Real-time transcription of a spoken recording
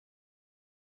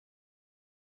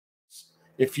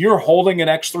if you're holding an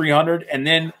X300 and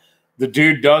then the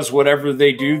dude does whatever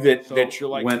they do that you're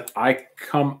like, when I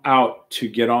come out to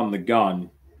get on the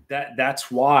gun, that's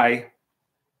why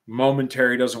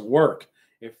momentary doesn't work.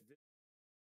 If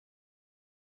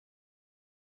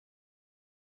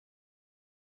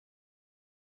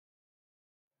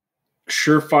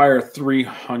Surefire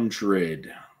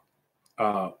 300,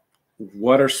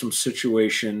 what are some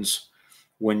situations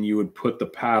when you would put the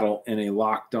paddle in a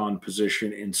locked on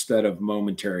position instead of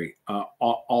momentary?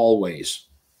 Always.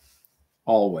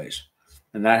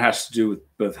 And that has to do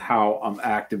with how I'm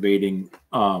activating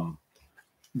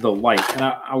the light. And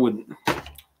I wouldn't.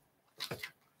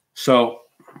 So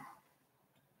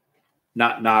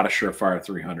not a Surefire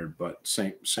 300, but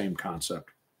same concept.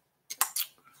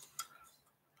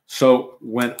 So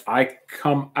when I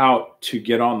come out to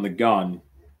get on the gun,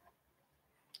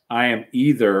 I am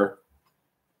either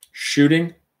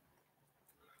shooting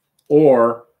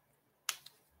or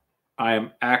I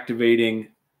am activating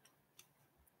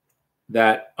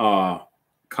that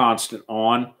constant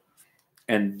on,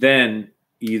 and then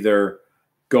either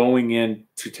going in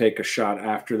to take a shot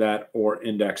after that or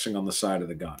indexing on the side of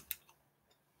the gun.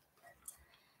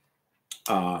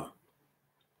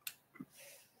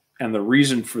 And the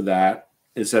reason for that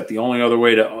is that the only other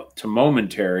way to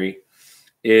momentary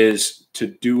is to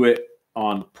do it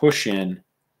on push-in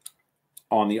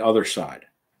on the other side.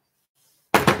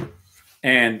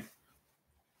 And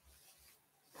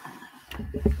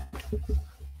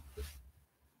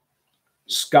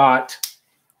Scott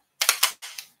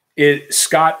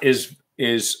is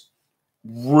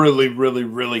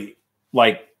really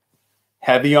like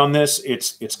heavy on this.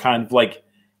 It's kind of like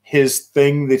his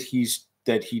thing that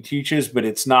he teaches, but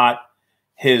it's not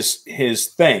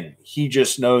his thing. He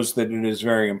just knows that it is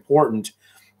very important,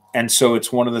 and so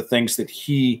it's one of the things that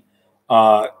he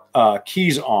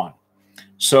keys on.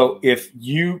 So if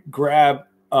you grab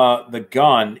the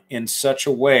gun in such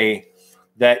a way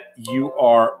that you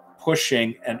are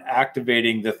pushing and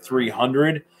activating the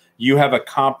 300, you have a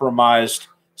compromised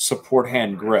support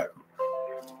hand grip.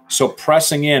 So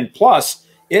pressing in, plus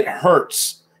it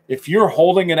hurts. If you're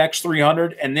holding an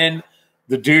X300 and then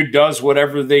the dude does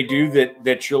whatever they do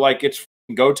that you're like, it's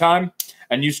go time,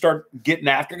 and you start getting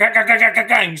after,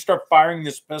 and you start firing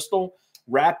this pistol,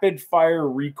 rapid fire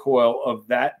recoil of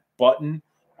that button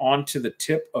onto the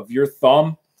tip of your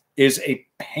thumb is a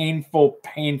painful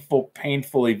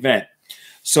event.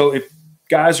 So if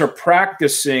guys are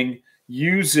practicing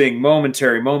using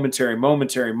momentary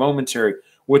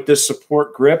with this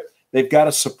support grip, they've got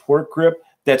a support grip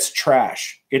that's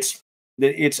trash. It's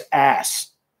ass.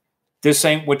 This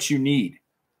ain't what you need.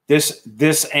 This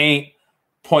ain't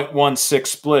 0.16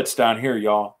 splits down here,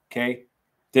 y'all. Okay,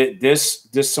 this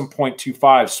some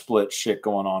 0.25 split shit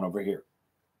going on over here.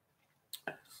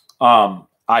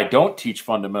 I don't teach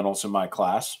fundamentals in my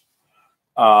class,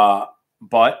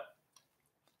 but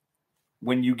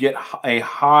when you get a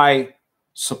high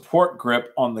support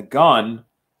grip on the gun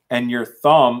and your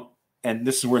thumb, and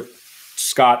this is where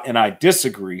Scott and I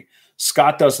disagree.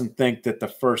 Scott doesn't think that the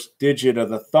first digit of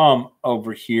the thumb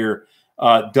over here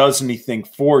does anything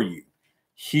for you.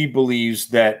 He believes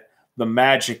that the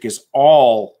magic is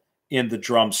all in the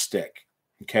drumstick.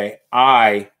 Okay.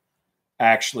 I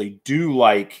actually do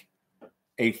like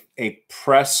a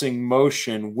pressing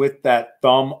motion with that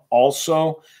thumb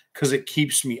also, because it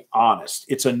keeps me honest.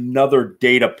 It's another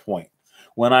data point.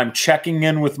 When I'm checking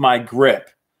in with my grip,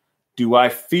 do I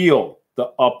feel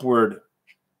the upward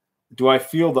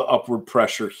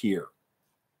pressure here?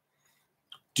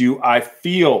 Do I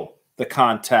feel the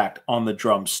contact on the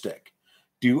drumstick?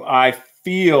 Do I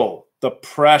feel the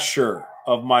pressure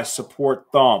of my support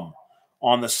thumb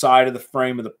on the side of the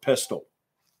frame of the pistol?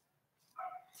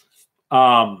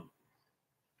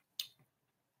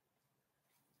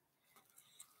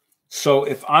 So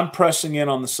if I'm pressing in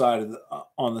on the side of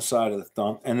the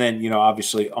thumb, and then, you know,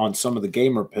 obviously on some of the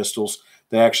gamer pistols,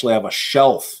 they actually have a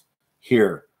shelf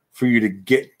here for you to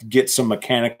get some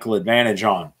mechanical advantage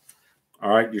on.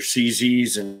 All right, your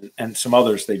CZs and some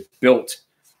others, they've built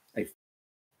a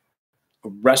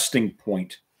resting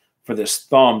point for this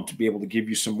thumb to be able to give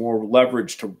you some more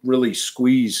leverage to really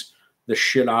squeeze the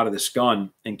shit out of this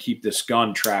gun and keep this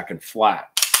gun tracking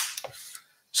flat.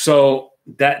 So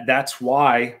that's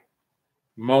why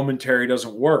momentary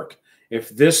doesn't work. If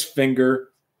this finger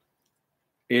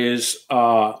is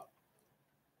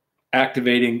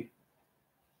activating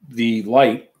the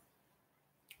light,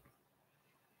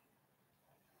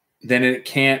 then it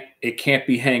can't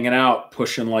be hanging out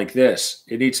pushing like this.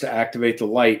 It needs to activate the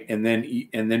light and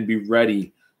then be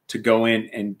ready to go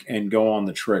in and go on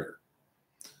the trigger.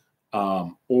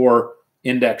 Or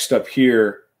indexed up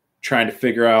here trying to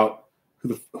figure out who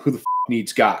the f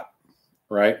needs got,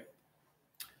 right?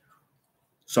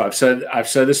 So I've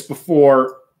said this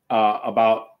before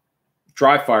about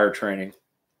dry fire training.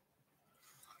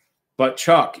 But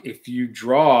Chuck, if you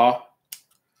draw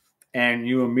and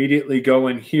you immediately go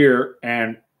in here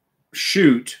and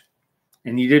shoot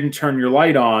and you didn't turn your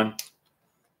light on,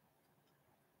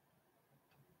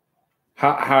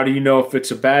 how do you know if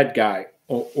it's a bad guy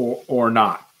or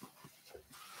not?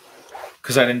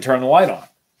 Because I didn't turn the light on.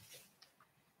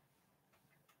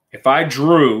 If I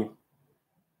drew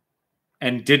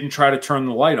and didn't try to turn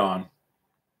the light on,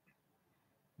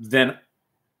 then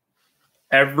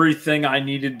everything I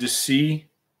needed to see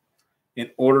in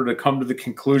order to come to the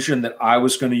conclusion that I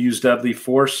was going to use deadly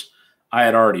force, I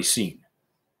had already seen.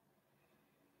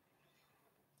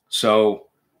 So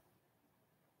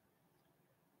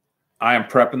I am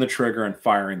prepping the trigger and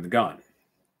firing the gun.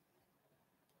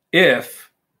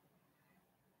 If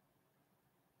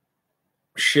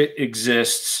shit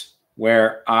exists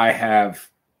where I have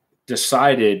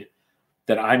decided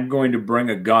that I'm going to bring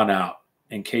a gun out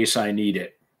in case I need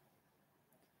it,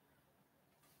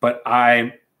 but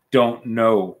I don't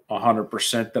know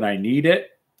 100% that I need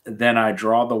it, then I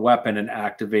draw the weapon and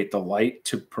activate the light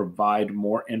to provide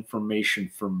more information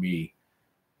for me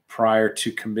prior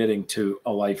to committing to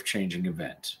a life-changing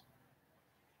event.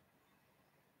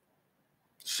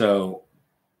 So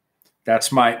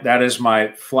that is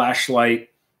my flashlight,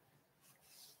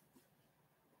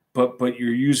 but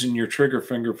you're using your trigger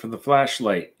finger for the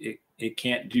flashlight. It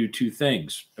can't do two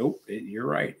things. Nope, you're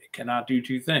right. It cannot do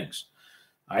two things.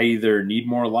 I either need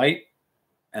more light,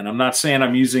 and I'm not saying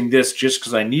I'm using this just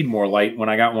because I need more light when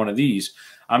I got one of these.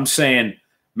 I'm saying,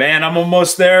 man, I'm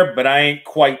almost there, but I ain't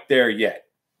quite there yet.